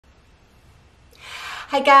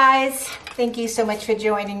Hi guys, thank you so much for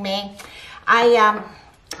joining me. I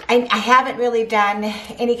haven't really done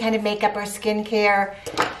any kind of makeup or skincare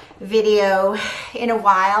video in a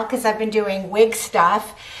while because I've been doing wig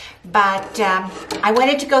stuff, but I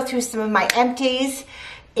wanted to go through some of my empties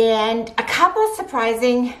and a couple of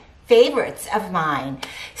surprising favorites of mine.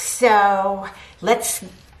 So let's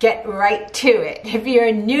get right to it. If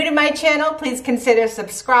you're new to my channel, please consider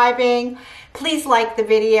subscribing. Please like the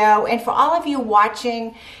video, and for all of you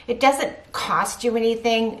watching, it doesn't cost you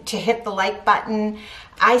anything to hit the like button.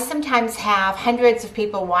 I sometimes have hundreds of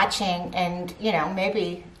people watching and, you know,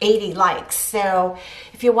 maybe 80 likes. So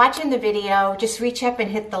if you're watching the video, just reach up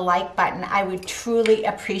and hit the like button. I would truly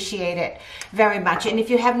appreciate it very much. And if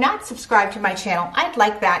you have not subscribed to my channel, I'd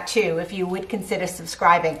like that too, if you would consider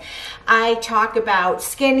subscribing. I talk about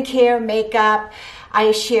skincare, makeup.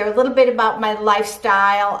 I share a little bit about my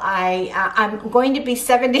lifestyle. I'm going to be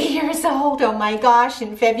 70 years old, oh my gosh,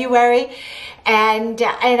 in February. And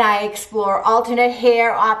I explore alternate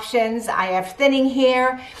hair options. I have thinning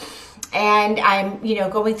hair, and I'm, you know,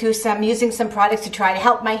 going through using some products to try to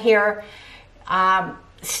help my hair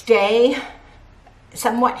stay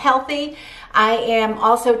somewhat healthy. I am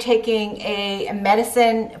also taking a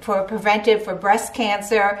medicine for preventive for breast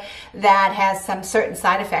cancer that has some certain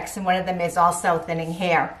side effects, and one of them is also thinning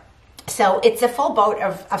hair. So it's a full boat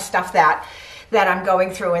of stuff that I'm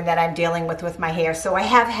going through and that I'm dealing with my hair. So I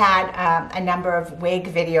have had a number of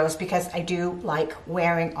wig videos because I do like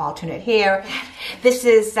wearing alternate hair. This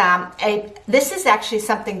is actually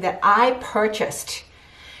something that I purchased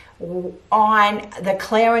on the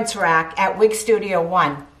clearance rack at Wig Studio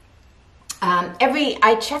One.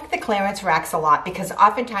 I check the clearance racks a lot because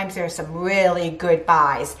oftentimes there are some really good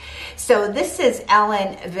buys. So this is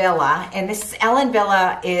Ellen Villa, and Ellen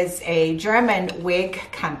Villa is a German wig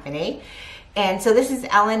company. And so this is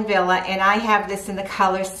Ellen Villa, and I have this in the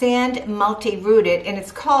color Sand Multi-Rooted, and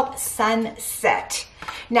it's called Sunset.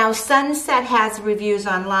 Now Sunset has reviews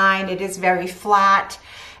online. It is very flat.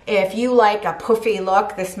 If you like a puffy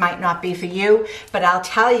look, this might not be for you, but I'll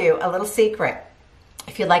tell you a little secret.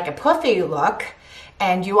 If you like a puffy look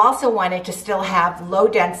and you also want it to still have low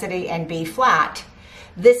density and be flat,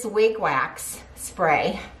 this wig wax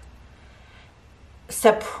spray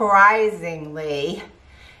surprisingly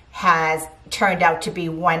has turned out to be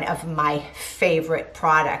one of my favorite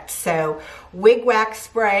products. So wig wax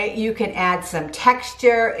spray, you can add some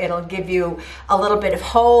texture. It'll give you a little bit of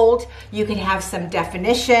hold. You can have some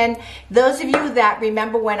definition. Those of you that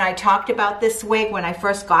remember when I talked about this wig, when I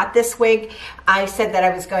first got this wig, I said that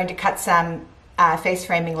I was going to cut some face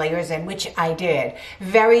framing layers in, which I did.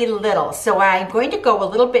 Very little. So I'm going to go a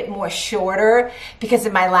little bit more shorter because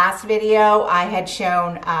in my last video I had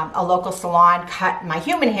shown a local salon cut my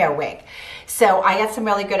human hair wig. So I got some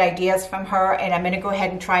really good ideas from her, and I'm going to go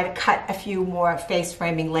ahead and try to cut a few more face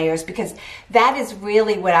framing layers because that is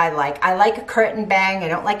really what I like. I like a curtain bang. I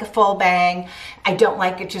don't like a full bang. I don't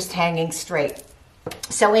like it just hanging straight.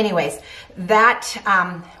 So anyways, that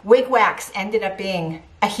wig wax ended up being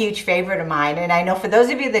a huge favorite of mine. And I know for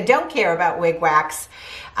those of you that don't care about wig wax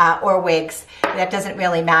or wigs, that doesn't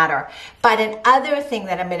really matter. But another thing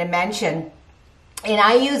that I'm going to mention, and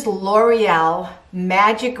I use L'Oreal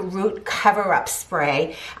Magic Root Cover-Up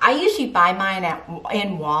Spray. I usually buy mine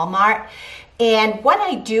in Walmart. And what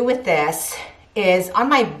I do with this is on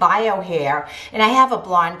my bio hair, and I have a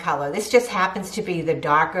blonde color. This just happens to be the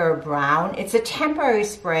darker brown. It's a temporary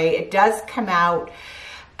spray. It does come out.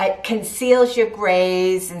 It conceals your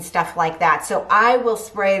grays and stuff like that. So I will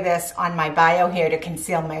spray this on my bio hair to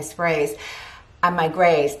conceal my sprays on my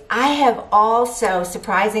grays. I have also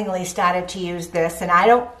surprisingly started to use this, and I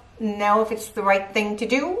don't know if it's the right thing to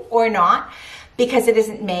do or not because it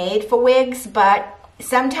isn't made for wigs, but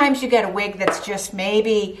sometimes you get a wig that's just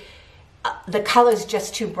maybe the color's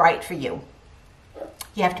just too bright for you.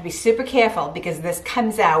 You have to be super careful because this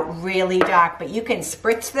comes out really dark, but you can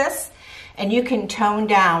spritz this and you can tone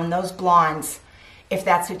down those blondes if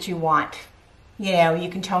that's what you want. You know, you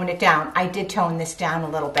can tone it down. I did tone this down a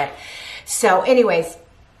little bit. So anyways,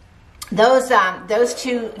 those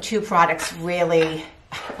two products really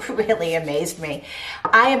amazed me.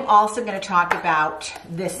 I am also going to talk about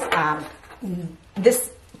this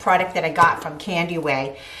this product that I got from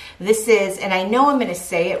Candyway. This is, and I know I'm going to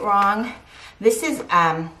say it wrong, this is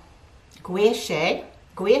Guilloche.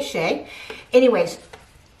 Anyways,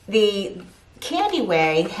 the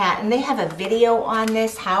Candyway and they have a video on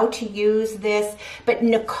this, how to use this, but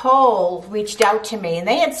Nicole reached out to me and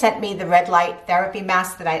they had sent me the red light therapy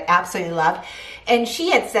mask that I absolutely love, and she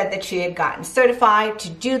had said that she had gotten certified to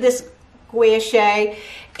do this Guilloche,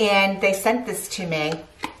 and they sent this to me.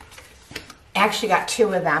 actually got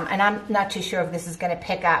two of them, and I'm not too sure if this is going to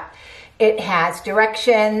pick up. It has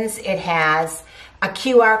directions, it has a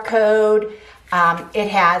QR code, it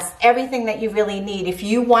has everything that you really need. If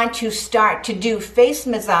you want to start to do face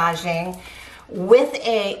massaging with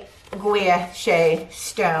a guaiacea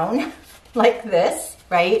stone like this,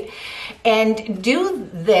 right? And do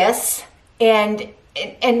this, and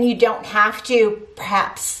you don't have to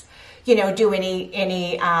perhaps, you know, do any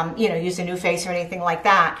you know, use a new face or anything like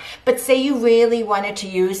that. But say you really wanted to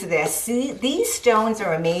use this. See, these stones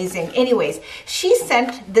are amazing. Anyways, she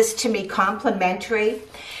sent this to me complimentary,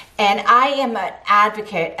 and I am an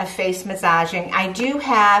advocate of face massaging. I do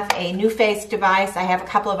have a new face device. I have a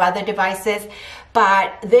couple of other devices,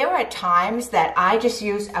 but there are times that I just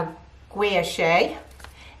use a guaiacea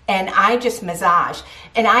and I just massage.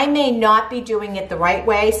 And I may not be doing it the right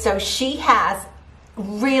way, so she has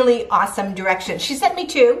really awesome directions. She sent me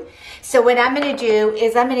two. So what I'm going to do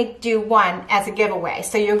is I'm going to do one as a giveaway.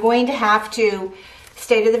 So you're going to have to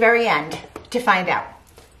stay to the very end to find out.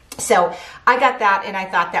 So I got that, and I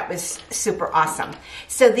thought that was super awesome.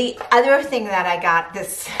 So the other thing that I got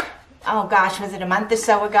this, oh gosh, was it a month or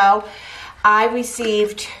so ago? I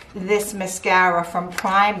received this mascara from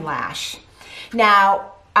Prime Lash.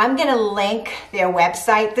 Now, I'm going to link their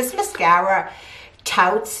website. This mascara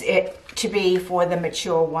touts it to be for the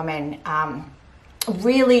mature woman.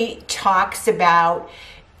 Really talks about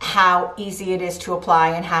how easy it is to apply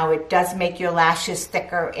and how it does make your lashes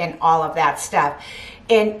thicker and all of that stuff.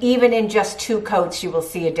 And even in just 2 coats, you will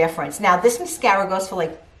see a difference. Now, this mascara goes for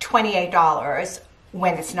like $28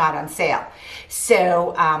 when it's not on sale.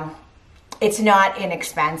 So, it's not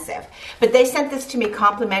inexpensive. But they sent this to me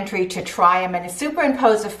complimentary to try them, and to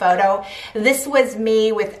superimpose a photo. This was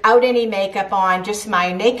me without any makeup on, just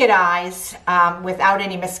my naked eyes without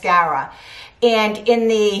any mascara. And in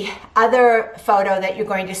the other photo that you're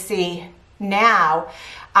going to see now,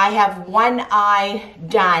 I have one eye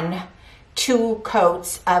done, 2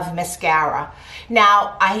 coats of mascara.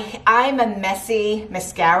 Now, I'm a messy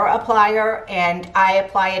mascara applier, and I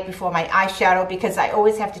apply it before my eyeshadow because I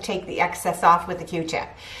always have to take the excess off with the Q-tip.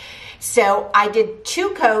 So I did 2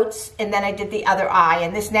 coats, and then I did the other eye,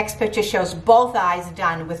 and this next picture shows both eyes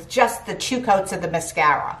done with just the 2 coats of the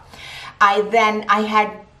mascara.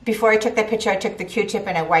 Before I took that picture, I took the Q-tip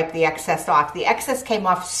and I wiped the excess off. The excess came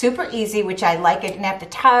off super easy, which I like. I didn't have to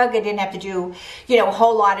tug. I didn't have to do, you know, a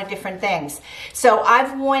whole lot of different things. So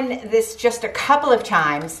I've worn this just a couple of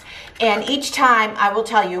times, and each time, I will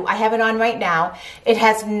tell you, I have it on right now. It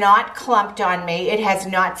has not clumped on me. It has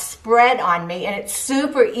not spread on me, and it's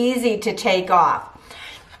super easy to take off.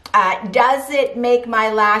 Does it make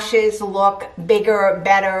my lashes look bigger,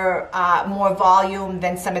 better, more volume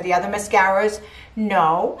than some of the other mascaras?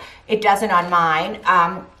 No, it doesn't on mine,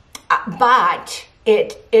 but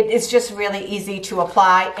it is just really easy to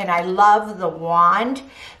apply, and I love the wand.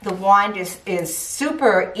 The wand is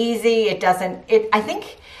super easy. I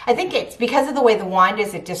think it's because of the way the wand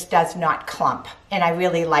is, it just does not clump, and I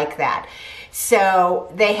really like that.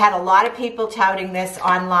 So they had a lot of people touting this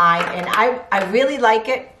online, and I really like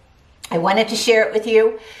it. I wanted to share it with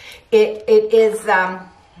you. It is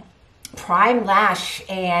Prime Lash,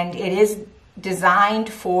 and it is designed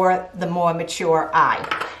for the more mature eye.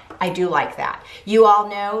 I do like that. You all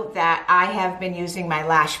know that I have been using my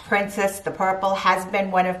Lash Princess. The purple has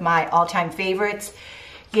been one of my all-time favorites.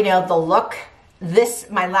 You know, the look,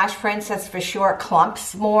 my Lash Princess for sure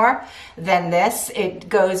clumps more than this. It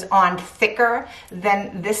goes on thicker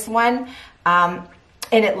than this one.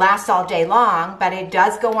 And it lasts all day long, but it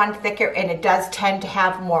does go on thicker, and it does tend to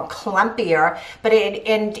have more clumpier. But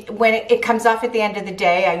when it comes off at the end of the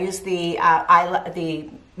day, I use the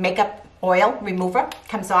makeup oil remover.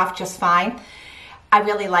 Comes off just fine. I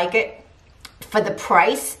really like it. For the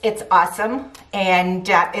price, it's awesome, and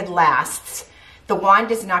it lasts. The wand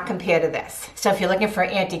does not compare to this. So if you're looking for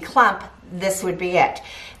anti-clump, this would be it.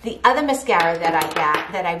 The other mascara that I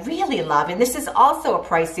got that I really love, and this is also a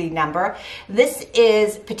pricey number, this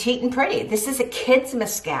is Petite and Pretty. This is a kid's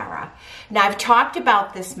mascara. Now, I've talked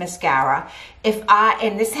about this mascara.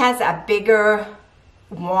 And this has a bigger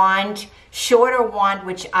wand, shorter wand,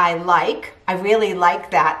 which I like. I really like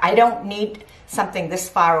that. I don't need something this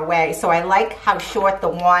far away, so I like how short the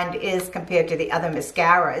wand is compared to the other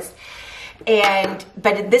mascaras.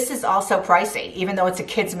 But this is also pricey, even though it's a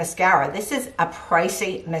kid's mascara. This is a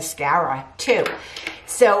pricey mascara too.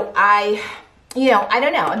 So I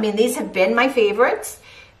don't know. I mean, these have been my favorites.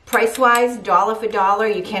 Price-wise, dollar for dollar,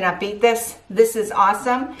 you cannot beat this. This is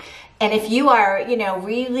awesome. And if you are,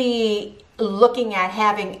 really looking at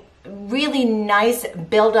having really nice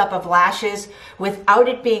buildup of lashes without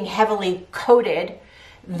it being heavily coated,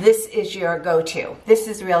 this is your go-to. This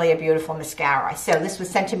is really a beautiful mascara. So this was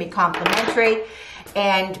sent to me complimentary.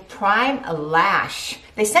 And Prime Lash,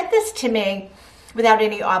 they sent this to me without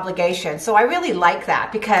any obligation. So I really like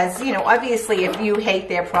that because, you know, obviously if you hate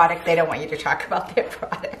their product, they don't want you to talk about their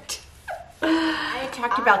product. I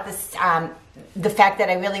talked about this, the fact that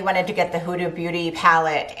I really wanted to get the Huda Beauty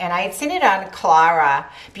palette, and I had seen it on Clara,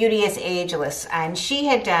 Beauty is Ageless, and she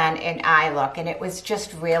had done an eye look, and it was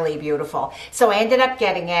just really beautiful. So I ended up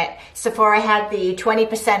getting it. Sephora had the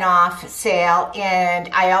 20% off sale, and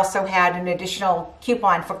I also had an additional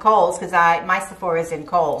coupon for Kohl's because my Sephora is in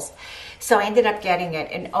Kohl's. So I ended up getting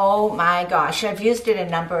it, and oh my gosh, I've used it a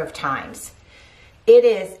number of times. It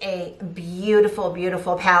is a beautiful,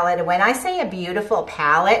 beautiful palette. And when I say a beautiful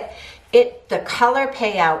palette, the color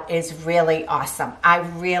payout is really awesome. I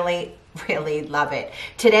really, really love it.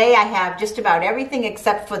 Today I have just about everything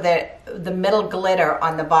except for the middle glitter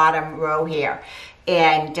on the bottom row here.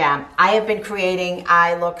 And I have been creating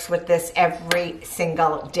eye looks with this every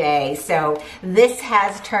single day. So this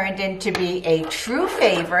has turned into be a true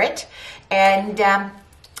favorite. And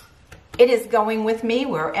it is going with me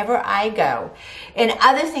wherever I go. And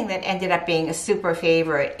other thing that ended up being a super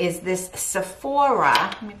favorite is this Sephora.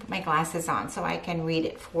 Let me put my glasses on so I can read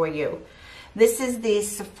it for you. This is the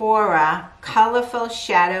Sephora Colorful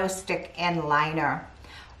Shadow Stick and Liner.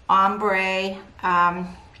 Ombre,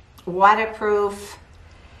 waterproof.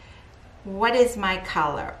 What is my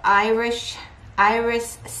color? Iris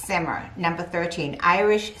Shimmer, number 13.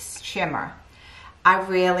 Iris Shimmer. I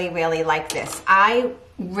really, really like this. I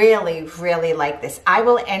really, really like this. I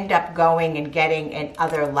will end up going and getting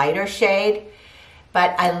another lighter shade,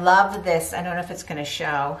 but I love this. I don't know if it's going to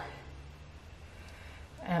show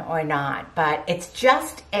or not, but it's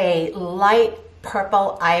just a light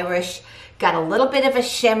purple Irish. Got a little bit of a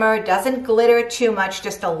shimmer, doesn't glitter too much,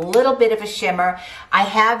 just a little bit of a shimmer. I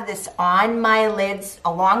have this on my lids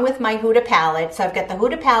along with my Huda palette. So I've got the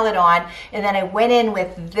Huda palette on, and then I went in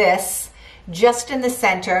with this just in the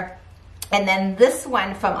center. And then this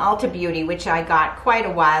one from Ulta Beauty, which I got quite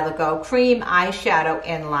a while ago, Cream Eyeshadow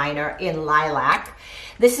and Liner in Lilac.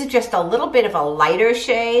 This is just a little bit of a lighter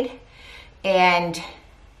shade, and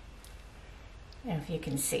I don't know if you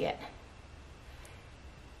can see it.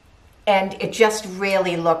 And it just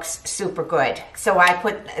really looks super good. So I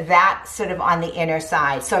put that sort of on the inner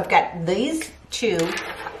side. So I've got these two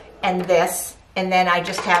and this, and then I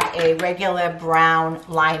just have a regular brown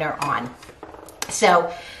liner on.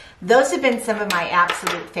 So those have been some of my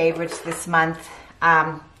absolute favorites this month.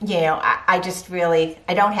 You know, I just really,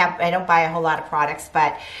 I don't buy a whole lot of products,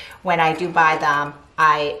 but when I do buy them,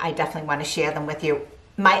 I definitely want to share them with you.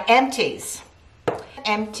 My Empties.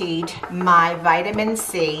 Emptied my vitamin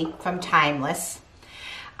C from Timeless.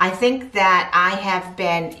 I think that I have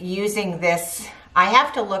been using this, I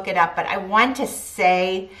have to look it up, but I want to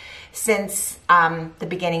say since the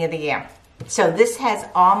beginning of the year. So this has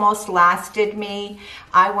almost lasted me,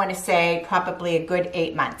 I want to say probably a good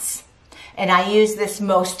 8 months. And I use this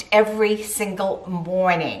most every single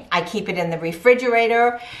morning. I keep it in the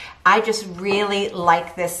refrigerator. I just really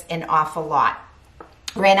like this an awful lot.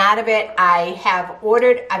 Ran out of it.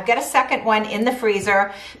 I've got a second one in the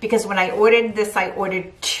freezer because when I ordered this, I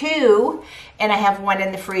ordered 2 and I have 1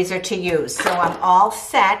 in the freezer to use. So I'm all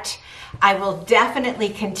set. I will definitely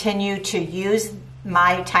continue to use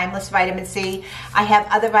my Timeless vitamin C. I have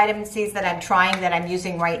other vitamin C's that I'm trying that I'm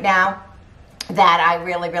using right now that I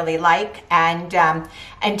really, really like. And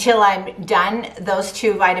until I'm done those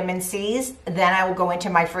 2 vitamin C's, then I will go into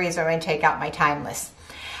my freezer and take out my Timeless.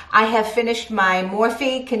 I have finished my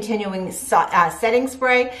Morphe Continuing Setting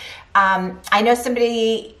Spray. I know some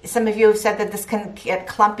of you have said that this can get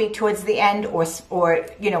clumpy towards the end or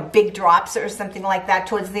you know, big drops or something like that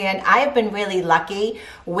towards the end. I have been really lucky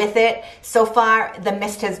with it. So far, the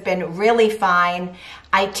mist has been really fine.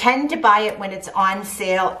 I tend to buy it when it's on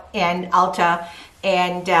sale in Ulta,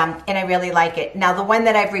 and I really like it. Now, the one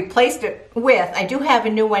that I've replaced it with, I do have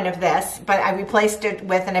a new one of this, but I replaced it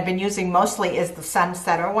with, and I've been using mostly, is the Sun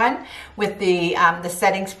Setter one with the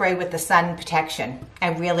setting spray with the sun protection. I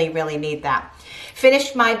really, really need that.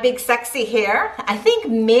 Finished my big sexy hair. I think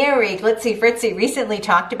Mary, Fritzy recently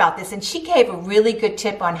talked about this, and she gave a really good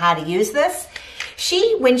tip on how to use this.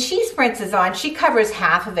 When she sprints on, she covers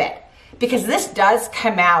half of it, because this does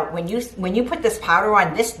come out, when you put this powder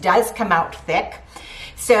on, this does come out thick.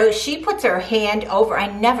 So she puts her hand over, I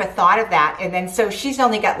never thought of that, and then so she's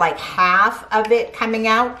only got like half of it coming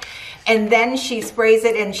out, and then she sprays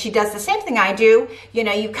it, and she does the same thing I do. You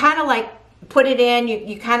know, you kind of like put it in,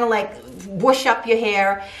 you kind of like whoosh up your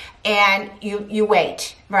hair, and you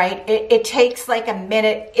wait, right? It takes like a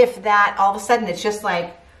minute, if that. All of a sudden it's just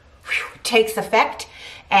like, whew, takes effect,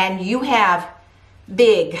 and you have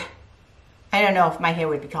big, I don't know if my hair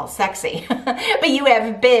would be called sexy, but you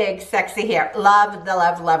have big, sexy hair. Love,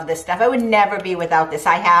 love this stuff. I would never be without this.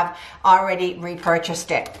 I have already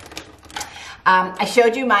repurchased it. I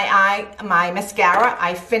showed you my mascara.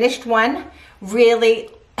 I finished one. Really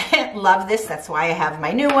love this. That's why I have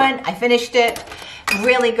my new one. I finished it.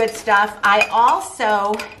 Really good stuff. I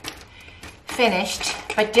also finished,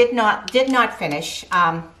 but did not finish,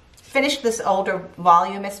 finished this older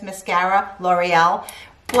voluminous mascara, L'Oreal.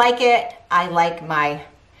 Like it. I like my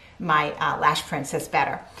Lash Princess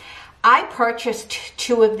better. I purchased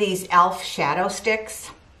 2 of these e.l.f. shadow sticks.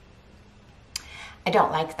 I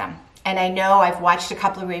don't like them. And I know I've watched a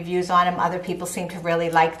couple of reviews on them. Other people seem to really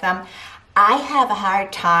like them. I have a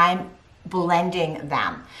hard time blending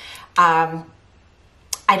them.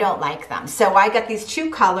 I don't like them. So I got these 2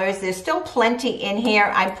 colors. There's still plenty in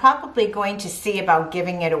here. I'm probably going to see about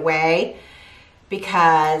giving it away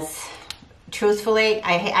because truthfully,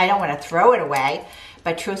 I don't want to throw it away,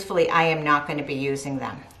 but truthfully, I am not going to be using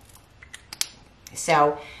them.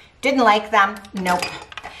 So, didn't like them. Nope.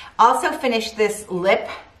 Also finished this lip,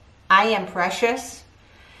 I Am Precious,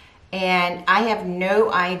 and I have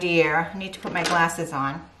no idea. I need to put my glasses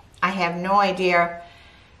on. I have no idea.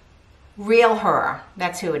 Real Her.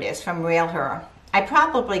 That's who it is, from Real Her. I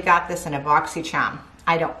probably got this in a BoxyCharm.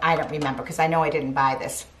 I don't remember because I know I didn't buy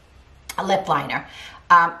this. A lip liner.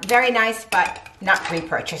 Very nice, but not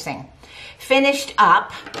repurchasing. Finished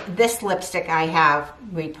up this lipstick I have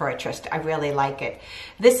repurchased. I really like it.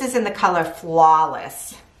 This is in the color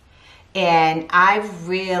Flawless. And I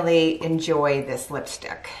really enjoy this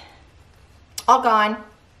lipstick. All gone.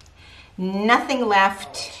 Nothing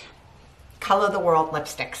left. Color of the World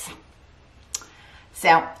lipsticks. So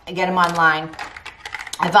I get them online.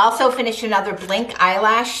 I've also finished another Blink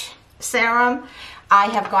eyelash serum. I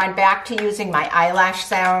have gone back to using my eyelash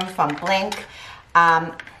serum from Blink.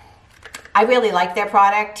 I really like their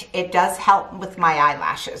product. It does help with my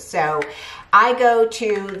eyelashes. So I go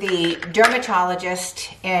to the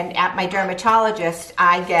dermatologist, and at my dermatologist,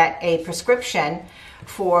 I get a prescription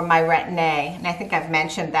for my Retin-A, and I think I've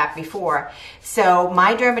mentioned that before. So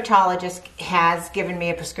my dermatologist has given me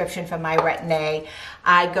a prescription for my Retin-A.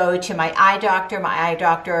 I go to my eye doctor. My eye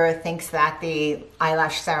doctor thinks that the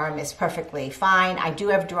eyelash serum is perfectly fine. I do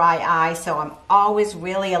have dry eyes, so I'm always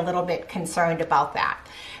really a little bit concerned about that.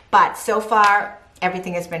 But so far,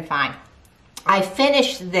 everything has been fine. I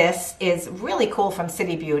finished this, is really cool, from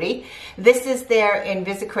City Beauty. This is their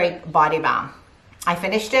Invisicrate Body Balm. I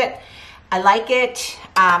finished it. I like it.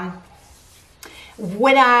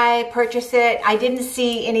 Would I purchase it? I didn't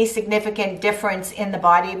see any significant difference in the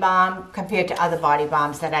body balm compared to other body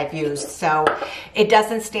balms that I've used. So it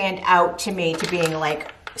doesn't stand out to me to being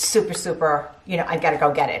like super, you know, I gotta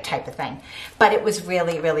go get it type of thing. But it was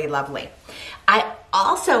really lovely. I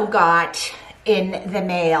also got in the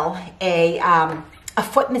mail a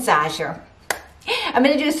foot massager. I'm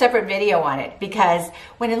gonna do a separate video on it because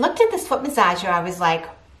when I looked at this foot massager, I was like,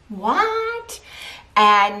 what?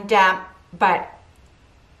 And but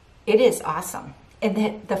it is awesome.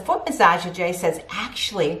 And the foot massager, Jay says,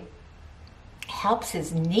 actually helps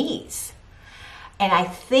his knees. And I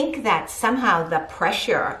think that somehow the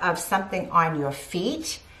pressure of something on your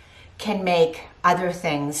feet can make other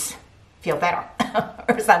things feel better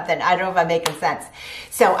or something. I don't know if I'm making sense.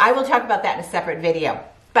 So I will talk about that in a separate video.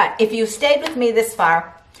 But if you stayed with me this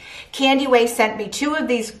far, Candy Way sent me 2 of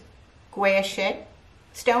these guaiachet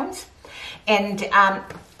stones, and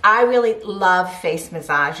I really love face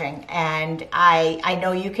massaging, and I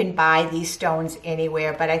know you can buy these stones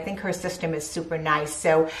anywhere, but I think her system is super nice.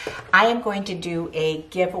 So I am going to do a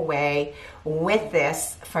giveaway with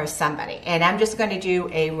this for somebody, and I'm just going to do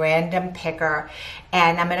a random picker,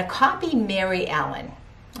 and I'm going to copy MaryEllen.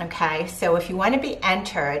 Okay, so if you want to be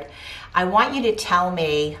entered, I want you to tell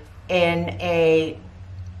me I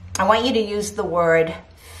want you to use the word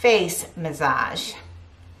face massage.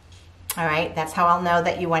 All right, that's how I'll know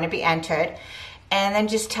that you want to be entered. And then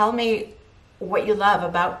just tell me what you love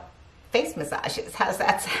about face massages. How's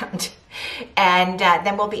that sound? And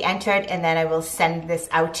then we'll be entered, and then I will send this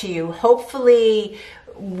out to you, hopefully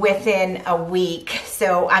within a week.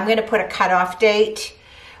 So I'm going to put a cutoff date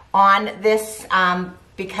on this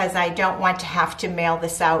because I don't want to have to mail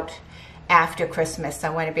this out after Christmas. I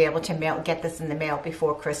want to be able to get this in the mail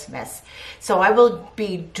before Christmas. So I will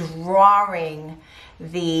be drawing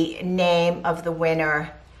the name of the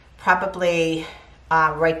winner probably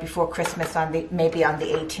right before Christmas, maybe on the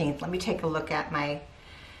 18th. Let me take a look at my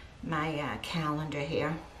calendar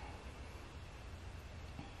here.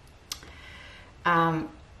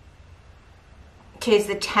 Today's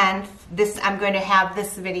the 10th. I'm going to have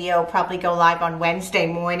this video probably go live on Wednesday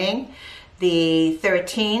morning, the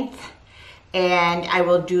 13th, and I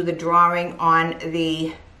will do the drawing on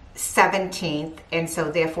the 17th, and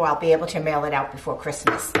so therefore I'll be able to mail it out before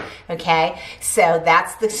Christmas. Okay, so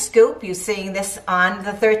that's the scoop. You're seeing this on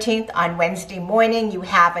the 13th. On Wednesday morning, you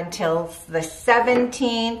have until the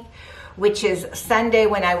 17th, which is Sunday,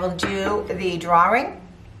 when I will do the drawing,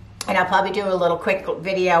 and I'll probably do a little quick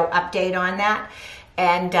video update on that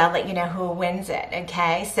and let you know who wins it.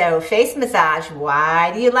 Okay, so face massage,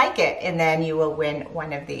 why do you like it? And then you will win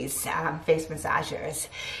one of these face massagers.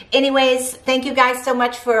 Anyways, thank you guys so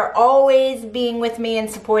much for always being with me and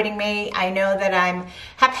supporting me. I know that I'm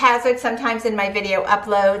haphazard sometimes in my video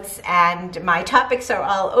uploads and my topics are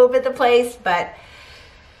all over the place, but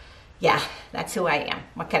yeah, that's who I am.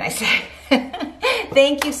 What can I say?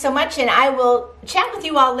 Thank you so much, and I will chat with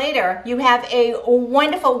you all later. You have a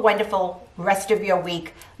wonderful, wonderful rest of your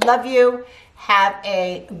week. Love you. Have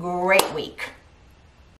a great week.